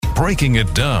Breaking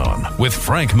It Down with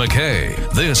Frank McKay.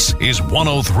 This is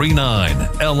 1039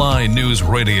 LI News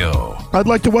Radio. I'd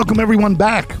like to welcome everyone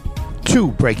back to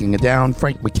Breaking It Down.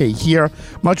 Frank McKay here.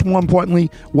 Much more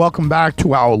importantly, welcome back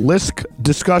to our LISK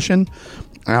discussion,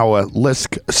 our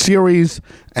LISK series,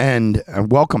 and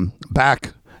welcome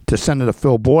back to Senator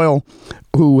Phil Boyle,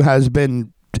 who has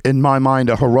been, in my mind,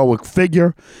 a heroic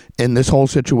figure in this whole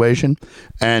situation.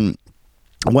 And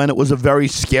when it was a very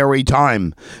scary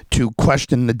time to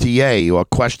question the DA or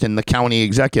question the county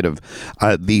executive,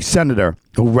 the senator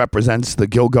who represents the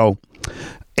Gilgo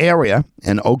area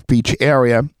and Oak Beach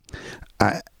area,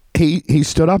 he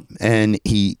stood up and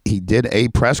he did a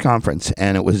press conference,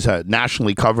 and it was a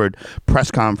nationally covered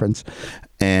press conference,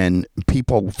 and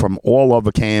people from all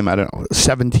over came.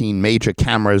 17 major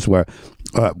cameras were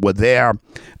there.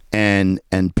 And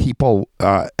people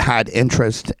had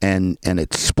interest, and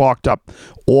it sparked up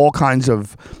all kinds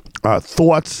of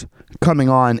thoughts coming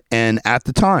on. And at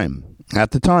the time,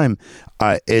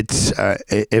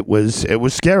 it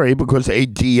was scary, because a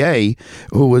DA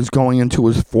who was going into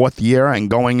his fourth year and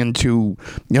going into,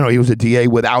 he was a DA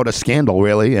without a scandal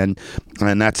really, and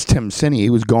that's Tim Sini. He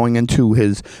was going into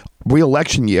his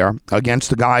re-election year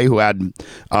against a guy who had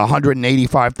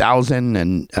 185,000,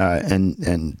 and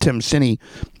Tim Sini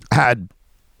had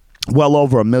well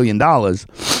over $1 million,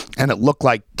 and it looked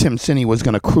like Tim Sini was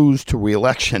going to cruise to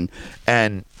re-election,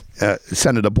 and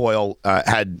Senator Boyle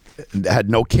had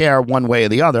no care one way or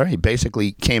the other. He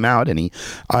basically came out and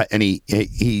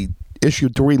he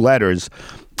issued 3 letters,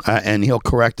 and he'll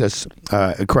correct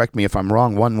me if I'm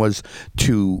wrong. One was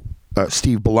to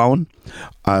Steve Bellone,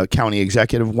 county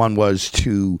executive. One was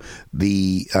to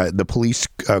the police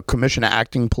commissioner,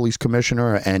 acting police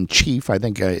commissioner, and chief. I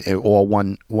think all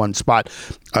one spot.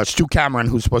 Stu Cameron,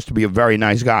 who's supposed to be a very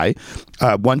nice guy,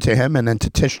 one to him, and then to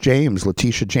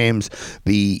Letitia James,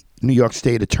 the New York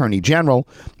State Attorney General,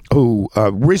 who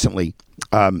recently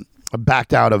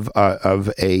backed out of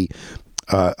a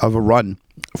run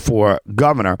for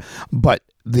governor. But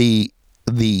the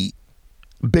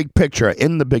big picture,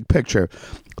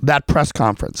 that press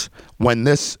conference, when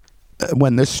this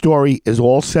story is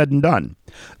all said and done,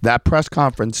 that press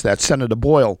conference that Senator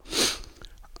Boyle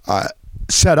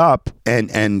set up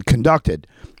and conducted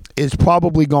is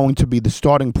probably going to be the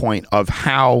starting point of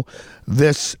how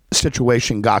this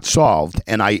situation got solved,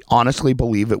 and I honestly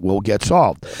believe it will get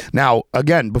solved. Now,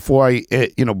 again, before I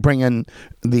bring in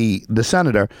the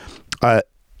senator,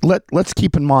 let's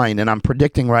keep in mind, and I'm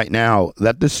predicting right now,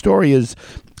 that this story is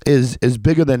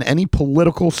bigger than any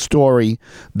political story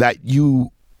that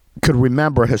you could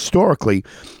remember historically,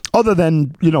 other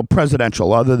than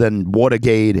presidential, other than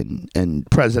Watergate and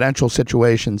presidential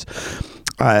situations.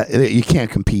 You can't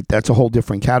compete. That's a whole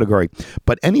different category.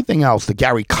 But anything else, the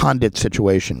Gary Condit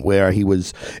situation, where he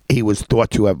was thought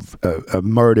to have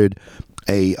murdered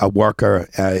a worker,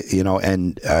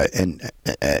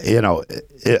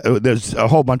 there's a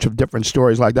whole bunch of different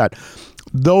stories like that.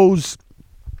 Those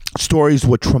stories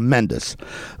were tremendous.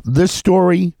 This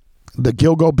story, the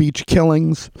Gilgo Beach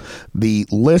killings, the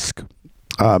LISK,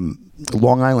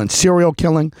 Long Island serial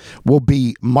killing, will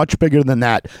be much bigger than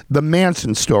that. The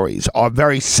Manson stories are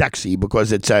very sexy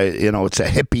because it's a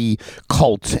hippie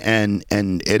cult, and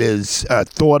it is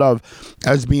thought of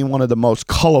as being one of the most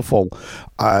colorful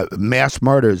mass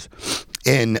murders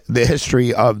in the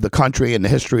history of the country and the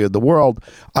history of the world.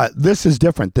 This is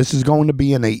different. This is going to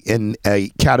be in a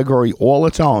category all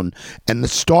its own, and the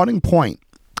starting point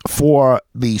for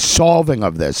the solving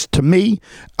of this, to me,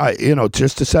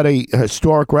 just to set a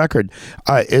historic record,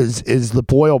 is the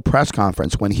Boyle press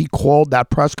conference. When he called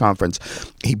that press conference,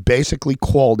 he basically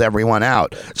called everyone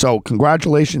out. So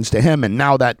congratulations to him. And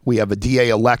now that we have a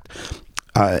DA-elect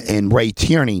in Ray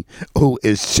Tierney, who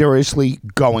is seriously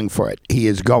going for it. He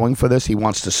is going for this. He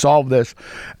wants to solve this,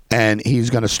 and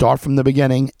he's going to start from the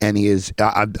beginning. And he is,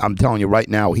 I'm telling you right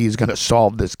now, he's going to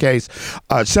solve this case.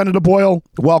 Senator Boyle,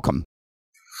 welcome.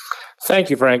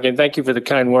 Thank you, Frank, and thank you for the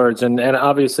kind words. And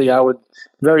obviously, I would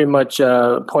very much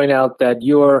point out that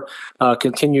your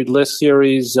continued list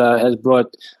series has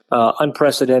brought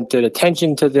unprecedented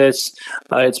attention to this.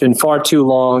 It's been far too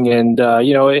long, and a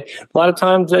lot of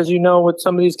times, as you know, with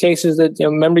some of these cases, that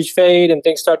memories fade and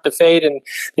things start to fade, and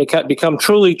they become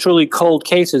truly, truly cold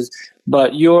cases.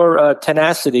 But your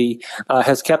tenacity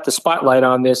has kept the spotlight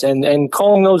on this and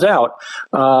calling those out.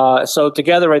 So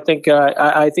together, I think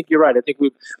you're right. I think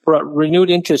we've brought renewed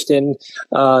interest in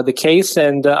the case,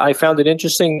 and I found it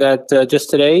interesting that just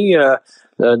today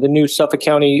the new Suffolk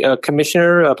County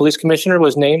commissioner, police commissioner,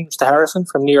 was named, Mr. Harrison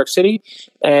from New York City,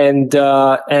 and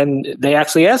they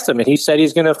actually asked him, and he said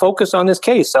he's going to focus on this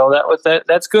case. So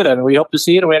that's good, and we hope to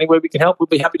see it. And any way we can help, we'll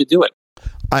be happy to do it.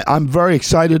 I'm very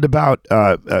excited about,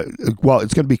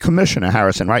 it's going to be Commissioner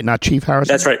Harrison, right? Not Chief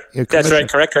Harrison? That's right. That's right.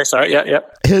 Correct. Sorry. Yeah.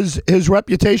 His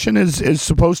reputation is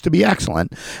supposed to be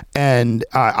excellent, and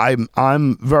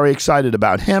I'm very excited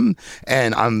about him,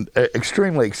 and I'm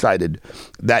extremely excited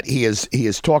that he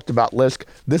has talked about Lisk.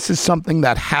 This is something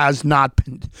that has not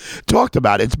been talked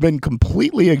about. It's been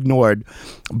completely ignored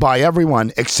by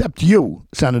everyone except you,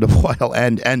 Senator Boyle.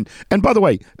 And by the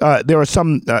way, there are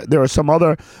some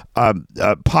other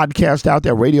podcasts out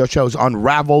there, radio shows.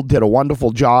 Unraveled did a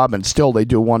wonderful job, and still they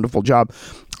do a wonderful job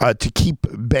to keep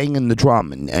banging the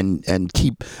drum and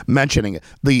keep mentioning it.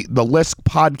 The Lisk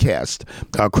podcast,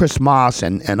 Chris Moss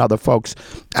and other folks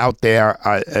out there,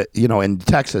 in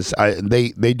Texas,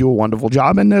 they do a wonderful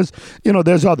job. And there's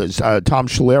others, Tom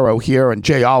Shalero here and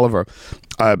Jay Oliver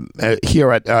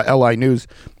here at LI News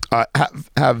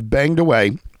have banged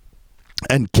away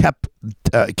and kept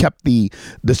the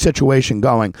situation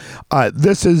going.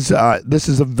 This is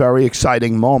a very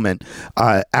exciting moment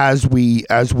as we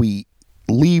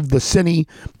leave the Cini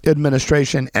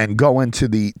administration and go into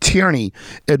the Tierney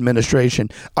administration.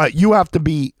 You have to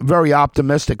be very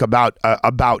optimistic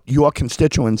about your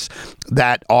constituents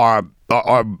that are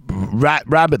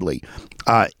rapidly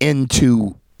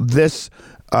into this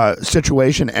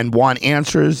situation and want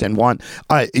answers and want.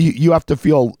 You have to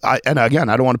feel. And again,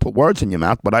 I don't want to put words in your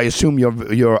mouth, but I assume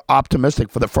you're optimistic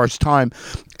for the first time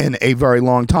in a very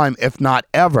long time, if not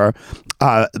ever,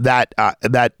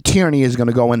 that Tierney is going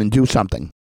to go in and do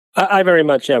something. I very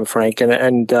much am, Frank,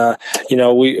 and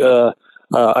we.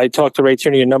 I talked to Ray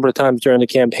Tierney a number of times during the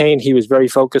campaign. He was very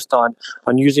focused on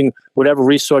using whatever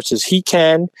resources he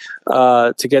can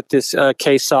to get this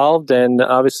case solved, and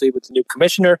obviously with the new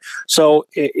commissioner. So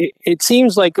it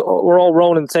seems like we're all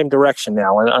rolling in the same direction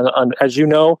now. And as you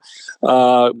know,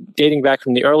 dating back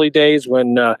from the early days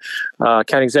when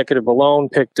County Executive Malone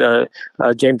picked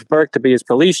James Burke to be his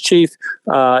police chief,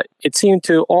 it seemed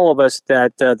to all of us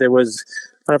that there was,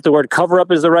 I don't know if the word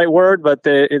cover-up is the right word, but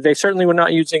they certainly were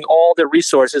not using all their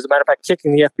resources. As a matter of fact,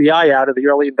 kicking the FBI out of the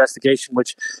early investigation,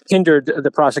 which hindered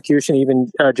the prosecution.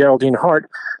 Even Geraldine Hart,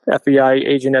 FBI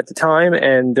agent at the time,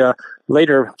 and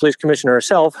later police commissioner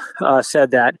herself, said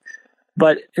that.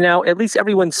 But now at least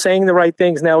everyone's saying the right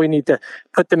things. Now we need to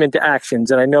put them into actions.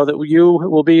 And I know that you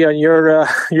will be on your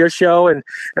show, and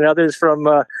others from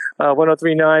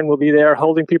 1039 will be there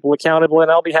holding people accountable.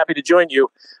 And I'll be happy to join you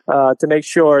to make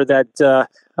sure that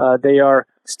they are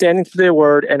standing to their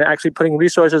word and actually putting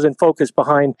resources and focus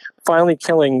behind finally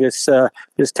killing this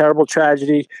terrible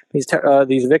tragedy.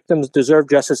 These victims deserve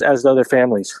justice, as do their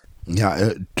families.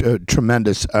 Yeah,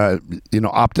 tremendous,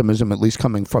 optimism, at least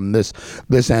coming from this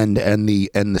end and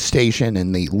the station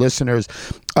and the listeners.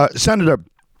 Senator,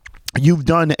 you've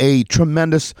done a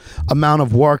tremendous amount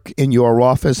of work in your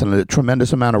office and a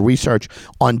tremendous amount of research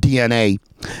on DNA.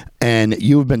 And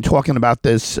you've been talking about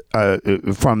this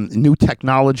from new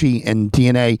technology in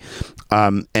DNA.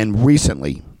 And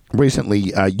recently,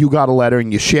 you got a letter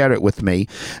and you shared it with me,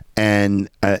 and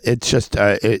it's just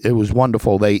it was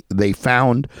wonderful. They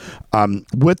found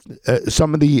with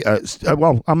some of the I'm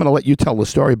going to let you tell the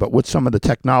story, but with some of the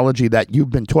technology that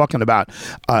you've been talking about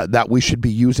that we should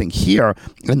be using here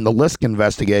in the Lisk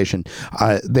investigation,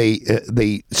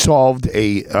 they solved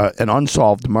an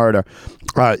unsolved murder.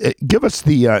 Give us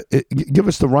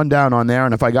the rundown on there,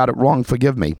 and if I got it wrong,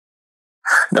 forgive me.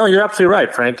 No, you're absolutely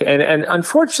right, Frank. And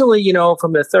unfortunately,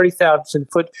 from the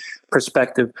 30,000-foot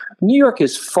perspective, New York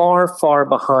is far, far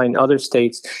behind other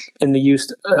states in the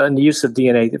use of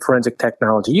DNA forensic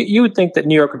technology. You would think that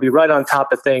New York would be right on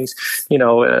top of things,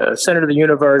 center of the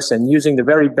universe, and using the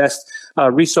very best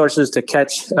resources to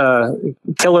catch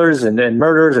killers and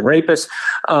murderers and rapists.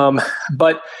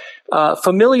 But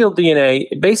familial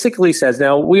DNA basically says,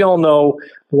 now we all know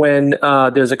when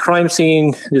there's a crime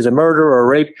scene, there's a murder or a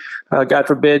rape, God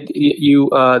forbid,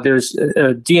 there's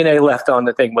DNA left on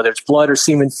the thing, whether it's blood or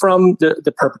semen from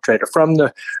the perpetrator, from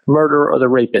the murderer or the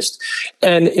rapist.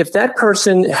 And if that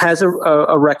person has a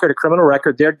record, a criminal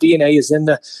record, their DNA is in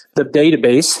the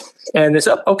database, and it's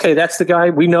okay, that's the guy.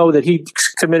 We know that he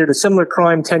committed a similar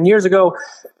crime 10 years ago.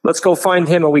 Let's go find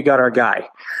him, and we got our guy.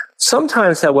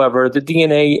 Sometimes, however, the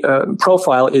DNA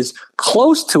profile is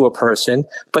close to a person,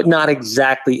 but not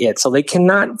exactly it. So they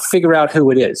cannot figure out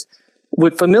who it is.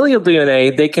 With familial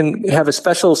DNA, they can have a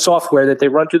special software that they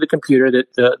run through the computer,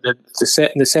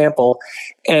 the sample,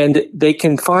 and they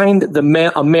can find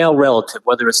a male relative,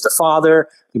 whether it's the father,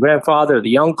 the grandfather,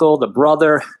 the uncle, the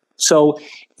brother, So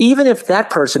even if that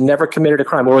person never committed a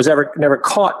crime or was never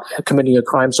caught committing a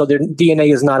crime, so their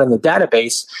DNA is not in the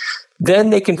database,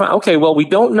 then they can find, okay, well, we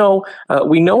don't know.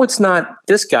 We know it's not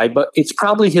this guy, but it's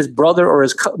probably his brother or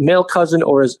his male cousin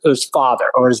or his father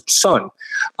or his son.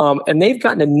 And they've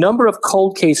gotten a number of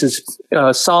cold cases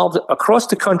solved across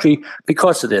the country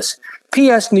because of this.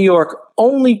 P.S. New York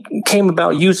only came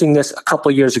about using this a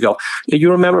couple of years ago. You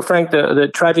remember, Frank,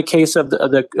 the tragic case of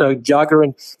the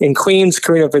jogger in Queens,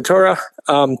 Karina Ventura,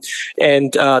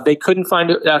 and they couldn't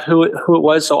find out who it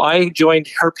was. So I joined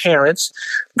her parents,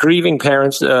 grieving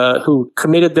parents, who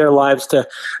committed their lives to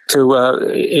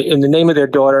in the name of their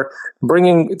daughter,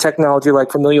 bringing technology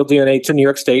like familial DNA to New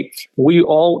York State. We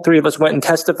all three of us went and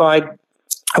testified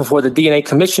before the DNA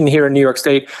Commission here in New York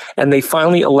State, and they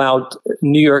finally allowed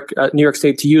New York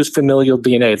State to use familial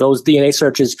DNA, those DNA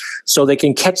searches, so they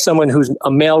can catch someone who's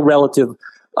a male relative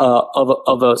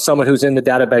of someone who's in the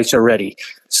database already.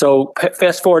 So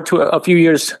fast forward to a few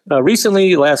years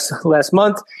recently, last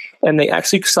month, and they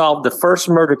actually solved the first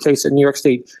murder case in New York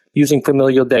State using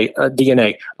familial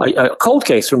DNA. A cold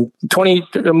case from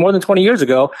more than 20 years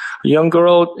ago. A young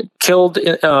girl killed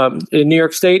in New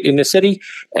York State, in the city,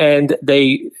 and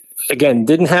they, again,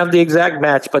 didn't have the exact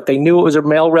match, but they knew it was a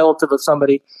male relative of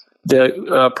somebody.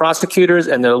 The prosecutors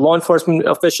and the law enforcement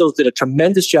officials did a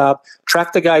tremendous job,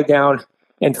 tracked the guy down,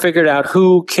 and figured out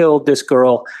who killed this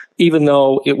girl, even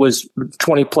though it was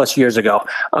 20 plus years ago.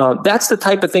 That's the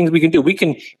type of things we can do. We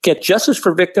can get justice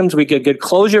for victims, we can get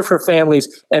closure for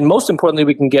families, and most importantly,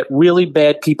 we can get really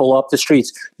bad people off the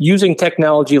streets using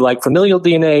technology like familial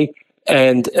DNA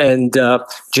and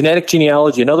genetic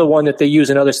genealogy, another one that they use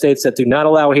in other states that do not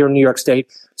allow here in New York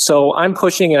State. So I'm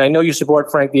pushing, and I know you support,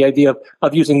 Frank, the idea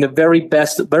of using the very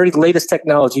best, very latest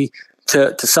technology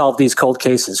to solve these cold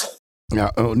cases. Yeah,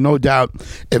 no doubt.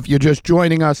 If you're just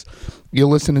joining us, you're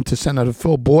listening to Senator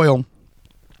Phil Boyle,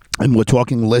 and we're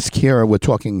talking Lisk here. We're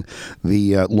talking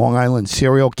the Long Island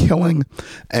serial killing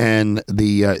and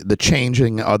the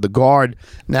changing of the guard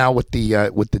now with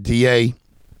the DA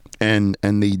and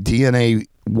the DNA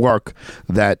work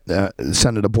that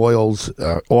Senator Boyle's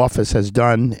office has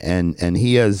done, and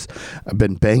he has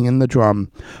been banging the drum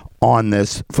on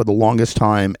this for the longest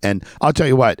time. And I'll tell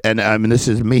you what, and I mean, this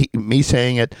is me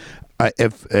saying it.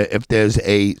 If there's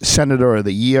a senator of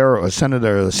the year or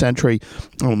senator of the century,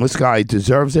 this guy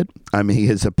deserves it. I mean, he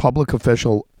is a public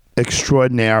official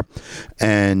extraordinaire,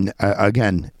 and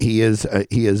again, he has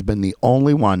been the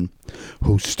only one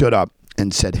who stood up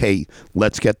and said, "Hey,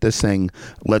 let's get this thing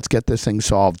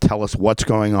solved. Tell us what's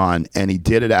going on." And he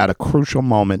did it at a crucial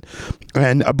moment.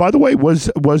 And by the way,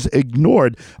 was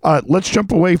ignored. Let's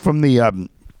jump away from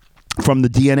the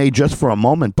DNA just for a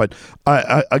moment, but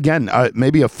again,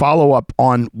 maybe a follow-up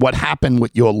on what happened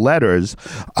with your letters.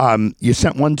 You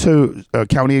sent one to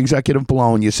County Executive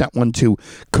Malone, you sent one to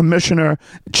Commissioner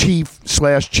Chief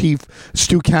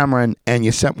Stu Cameron, and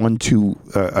you sent one to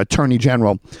Attorney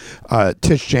General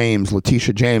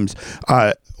Letitia James.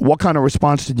 What kind of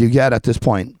response did you get at this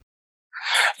point?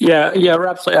 Yeah, you're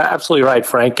absolutely right,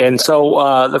 Frank. And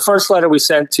so the first letter we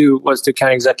sent was to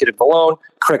County Executive Malone.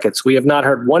 Crickets. We have not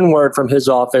heard one word from his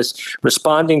office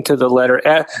responding to the letter.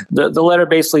 The letter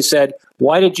basically said,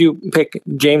 "Why did you pick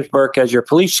James Burke as your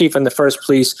police chief in the first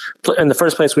place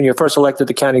when you were first elected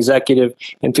to county executive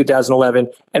in 2011?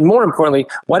 And more importantly,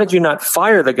 why did you not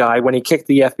fire the guy when he kicked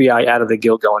the FBI out of the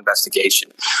Gilgo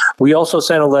investigation?" We also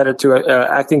sent a letter to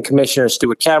Acting Commissioner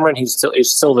Stuart Cameron. He's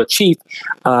still the chief.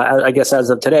 I guess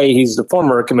as of today, he's the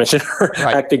former commissioner,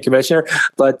 right. Acting commissioner.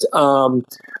 But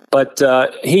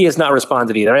he has not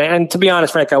responded either. And to be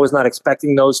honest, Frank, I was not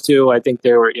expecting those two. I think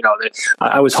they were,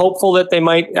 I was hopeful that they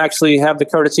might actually have the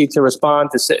courtesy to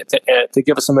respond, to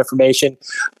give us some information.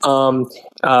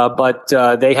 But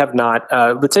they have not.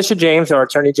 Letitia James, our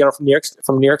Attorney General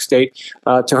from New York State,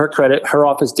 to her credit, her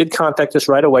office did contact us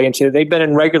right away, and they've been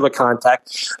in regular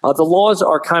contact. The laws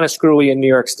are kind of screwy in New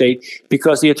York State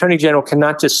because the Attorney General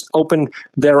cannot just open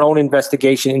their own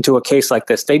investigation into a case like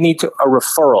this. They need a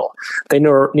referral. They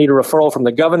need a referral from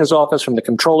the governor's office, from the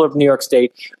comptroller of New York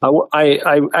State.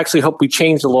 I actually hope we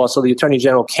change the law so the Attorney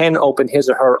General can open his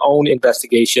or her own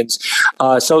investigations.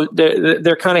 So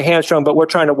they're kind of hamstrung, but we're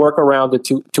trying to work around it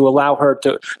to allow her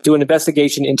to do an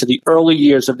investigation into the early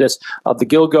years of the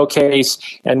Gilgo case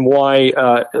and why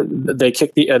they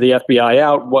kicked the FBI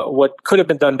out. What could have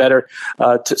been done better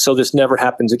so this never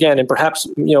happens again, and perhaps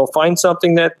find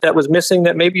something that was missing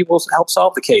that maybe will help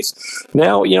solve the case.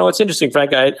 Now it's interesting,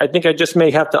 Frank. I think I just may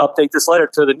have to update this letter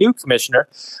to the new commissioner,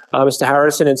 Mr.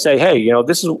 Harrison, and say, hey,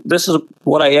 this is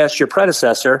what I asked your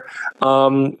predecessor.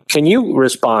 Can you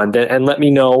respond and let me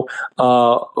know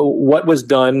what was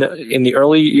done in the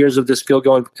early years of this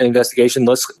Gilgo investigation,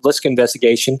 Lisk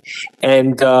investigation,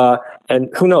 and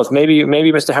who knows, maybe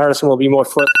Mr. Harrison will be more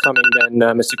forthcoming than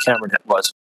Mr. Cameron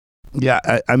was.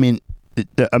 Yeah, I mean,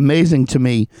 amazing to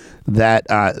me that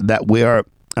that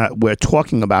we're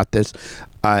talking about this,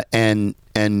 and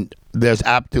there's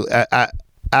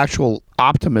actual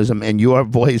optimism in your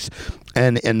voice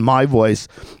and in my voice.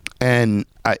 And,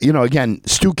 again,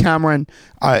 Stu Cameron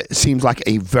seems like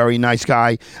a very nice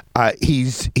guy.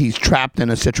 He's trapped in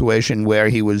a situation where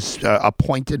he was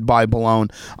appointed by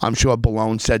Bellone. I'm sure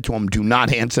Bellone said to him, do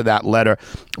not answer that letter.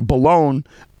 Bellone,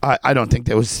 I don't think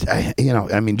there was,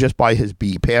 just by his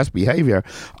past behavior,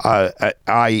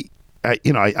 I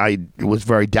was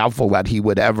very doubtful that he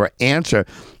would ever answer.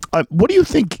 What do you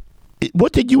think?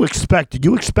 What did you expect? Did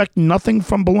you expect nothing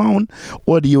from Bellone,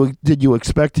 or did you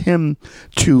expect him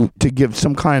to give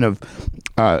some kind of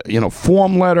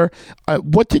form letter?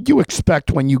 What did you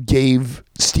expect when you gave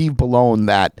Steve Bellone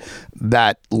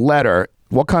that letter?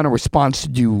 What kind of response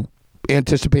did you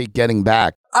anticipate getting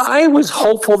back? I was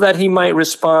hopeful that he might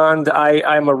respond.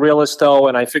 I'm a realist, though,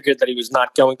 and I figured that he was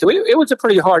not going to. It was a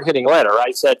pretty hard-hitting letter.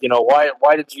 I said,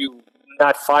 why did you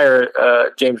not fire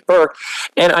James Burke?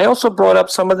 And I also brought up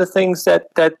some of the things that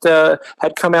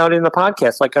had come out in the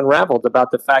podcast, like Unraveled,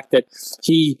 about the fact that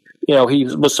he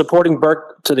was supporting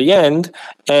Burke to the end,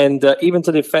 and even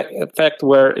to the effect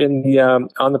where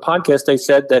on the podcast they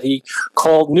said that he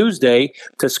called Newsday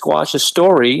to squash a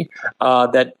story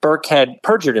that Burke had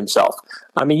perjured himself.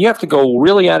 I mean, you have to go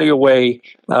really out of your way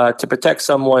to protect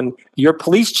someone, your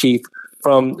police chief,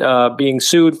 from being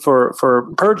sued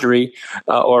for perjury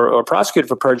or prosecuted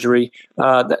for perjury.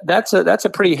 That's a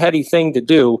pretty heady thing to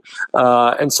do,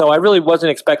 and so I really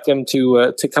wasn't expecting him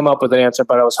to come up with an answer,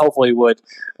 but I was hopeful he would.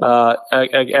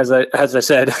 As I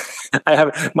said, I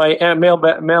have my mail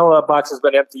box has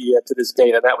been empty to this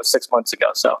date, and that was 6 months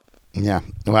ago. So. Yeah.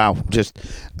 Wow. Just,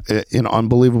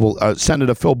 unbelievable.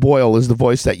 Senator Phil Boyle is the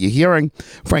voice that you're hearing.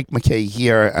 Frank MacKay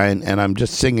here, and I'm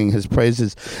just singing his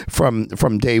praises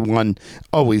from day one,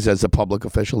 always as a public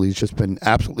official. He's just been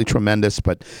absolutely tremendous.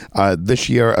 But this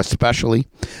year especially,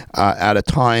 at a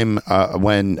time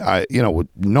when,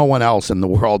 no one else in the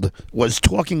world was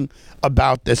talking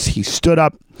about this, he stood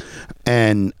up.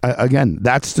 And again,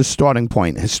 that's the starting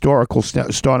point, historical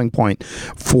starting point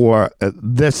for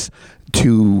this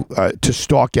to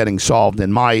start getting solved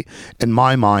in my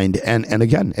mind. And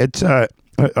again, it's a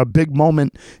big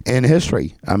moment in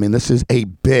history. I mean, this is a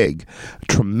big,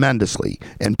 tremendously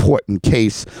important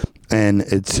case, and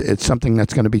it's something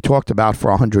that's going to be talked about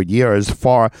for 100 years,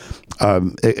 far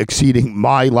exceeding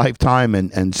my lifetime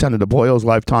and Senator Boyle's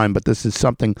lifetime. But this is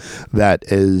something that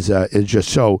is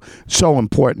just so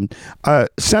important.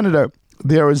 Senator,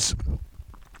 there is.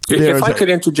 If I could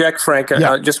interject, Frank,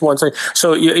 just one second.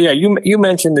 So, you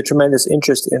mentioned the tremendous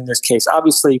interest in this case.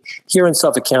 Obviously, here in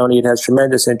Suffolk County, it has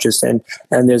tremendous interest, and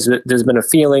there's been a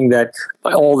feeling that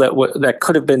all that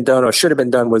could have been done or should have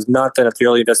been done was not done at the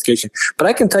early investigation. But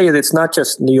I can tell you that it's not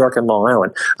just New York and Long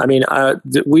Island. I mean,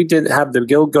 we did have the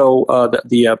Gilgo,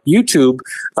 the YouTube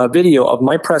video of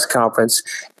my press conference,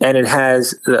 and it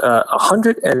has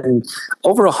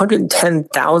over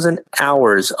 110,000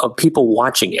 hours of people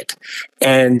watching it.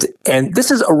 And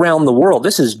this is around the world.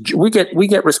 We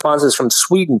get responses from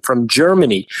Sweden, from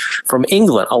Germany, from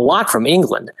England, a lot from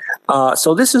England.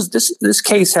 So this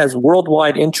case has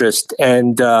worldwide interest,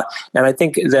 and I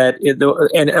think that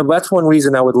and that's one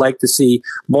reason I would like to see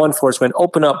law enforcement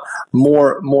open up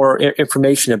more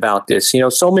information about this.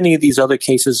 So many of these other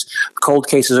cases, cold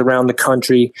cases around the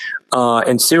country,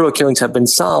 and serial killings have been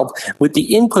solved with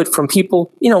the input from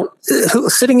people,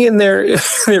 sitting in their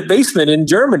basement in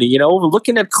Germany,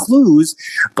 looking at clues.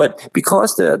 But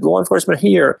because the law enforcement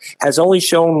here has only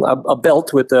shown a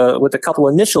belt with a couple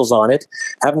initials on it,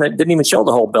 didn't even show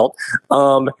the whole belt.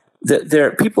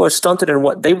 People are stunted in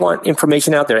what they want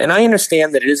information out there. And I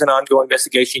understand that it is an ongoing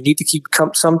investigation. You need to keep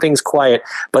some things quiet,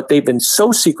 but they've been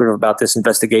so secretive about this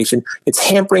investigation. It's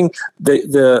hampering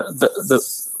the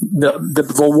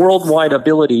worldwide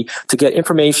ability to get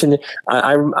information.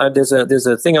 There's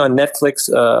a thing on Netflix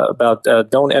about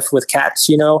Don't F with Cats,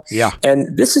 Yeah.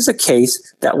 And this is a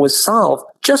case that was solved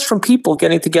just from people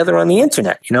getting together on the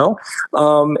internet,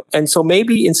 and so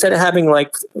maybe instead of having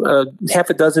like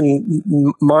half a dozen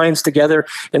minds together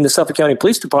in the Suffolk County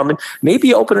Police Department,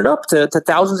 maybe open it up to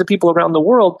thousands of people around the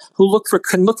world who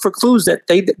can look for clues that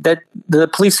the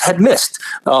police had missed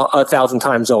 1,000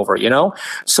 times over.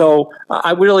 So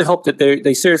I would really hope that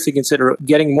they seriously consider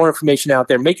getting more information out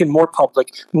there, making more public,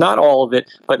 not all of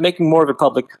it, but making more of it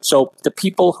public, so the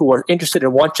people who are interested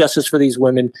and want justice for these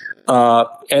women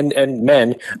and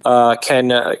men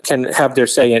can have their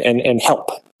say and help.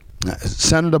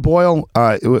 Senator Boyle,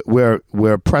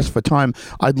 we're pressed for time.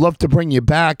 I'd love to bring you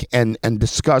back and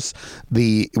discuss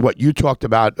what you talked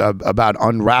about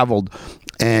Unraveled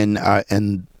and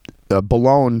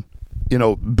Bellone,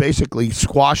 basically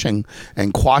squashing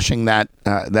and quashing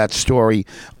that story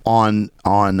on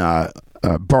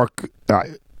Burke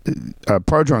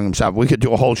perjuring himself. We could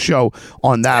do a whole show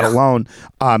on that alone.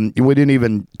 We didn't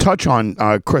even touch on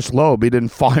Chris Loeb. He didn't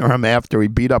fire him after he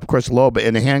beat up Chris Loeb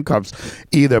in the handcuffs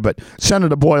either. But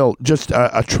Senator Boyle, just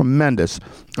a tremendous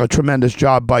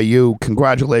job by you.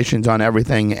 Congratulations on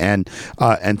everything, and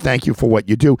thank you for what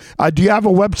you do. Do you have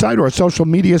a website or a social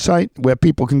media site where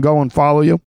people can go and follow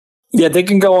you? Yeah, they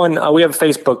can go on. We have a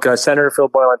Facebook. Senator Phil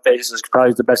Boyle on Facebook is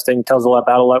probably the best thing. Tells a lot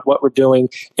about what we're doing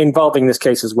involving this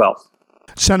case as well.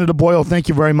 Senator Boyle, thank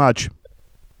you very much.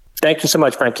 Thank you so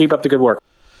much, Frank. Keep up the good work.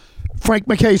 Frank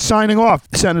MacKay signing off.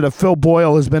 Senator Phil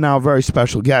Boyle has been our very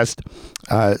special guest.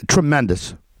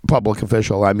 Tremendous public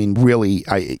official. I mean, really,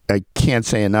 I can't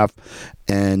say enough.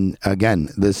 And again,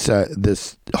 this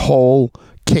whole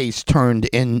case turned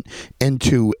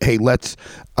into, hey, let's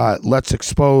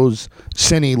expose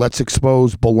Cini, let's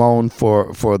expose Bellone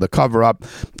for the cover up,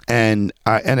 and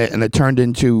it turned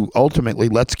into, ultimately,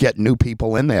 let's get new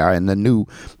people in there, and the new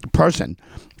person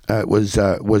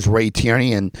was Ray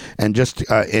Tierney, and just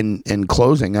in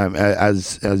closing,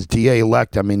 as DA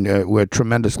elect, I mean, we're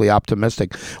tremendously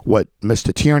optimistic what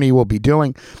Mr. Tierney will be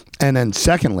doing, and then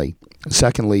secondly,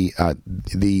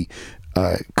 the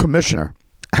commissioner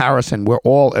Harrison, we're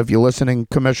all, if you're listening,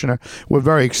 Commissioner, we're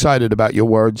very excited about your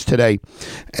words today,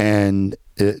 and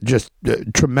just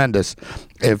tremendous.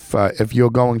 If you're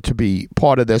going to be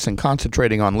part of this and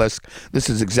concentrating on LISC, this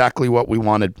is exactly what we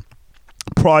wanted.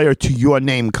 Prior to your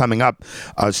name coming up,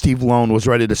 Steve Loan was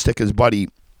ready to stick his buddy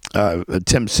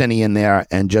Tim Cini in there,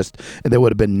 and there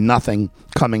would have been nothing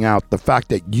coming out. The fact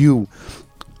that you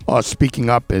are speaking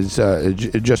up is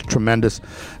just tremendous.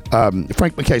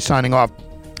 Frank MacKay signing off.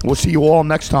 We'll see you all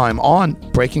next time on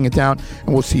Breaking It Down,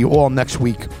 and we'll see you all next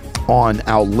week on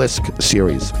our LISC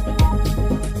series.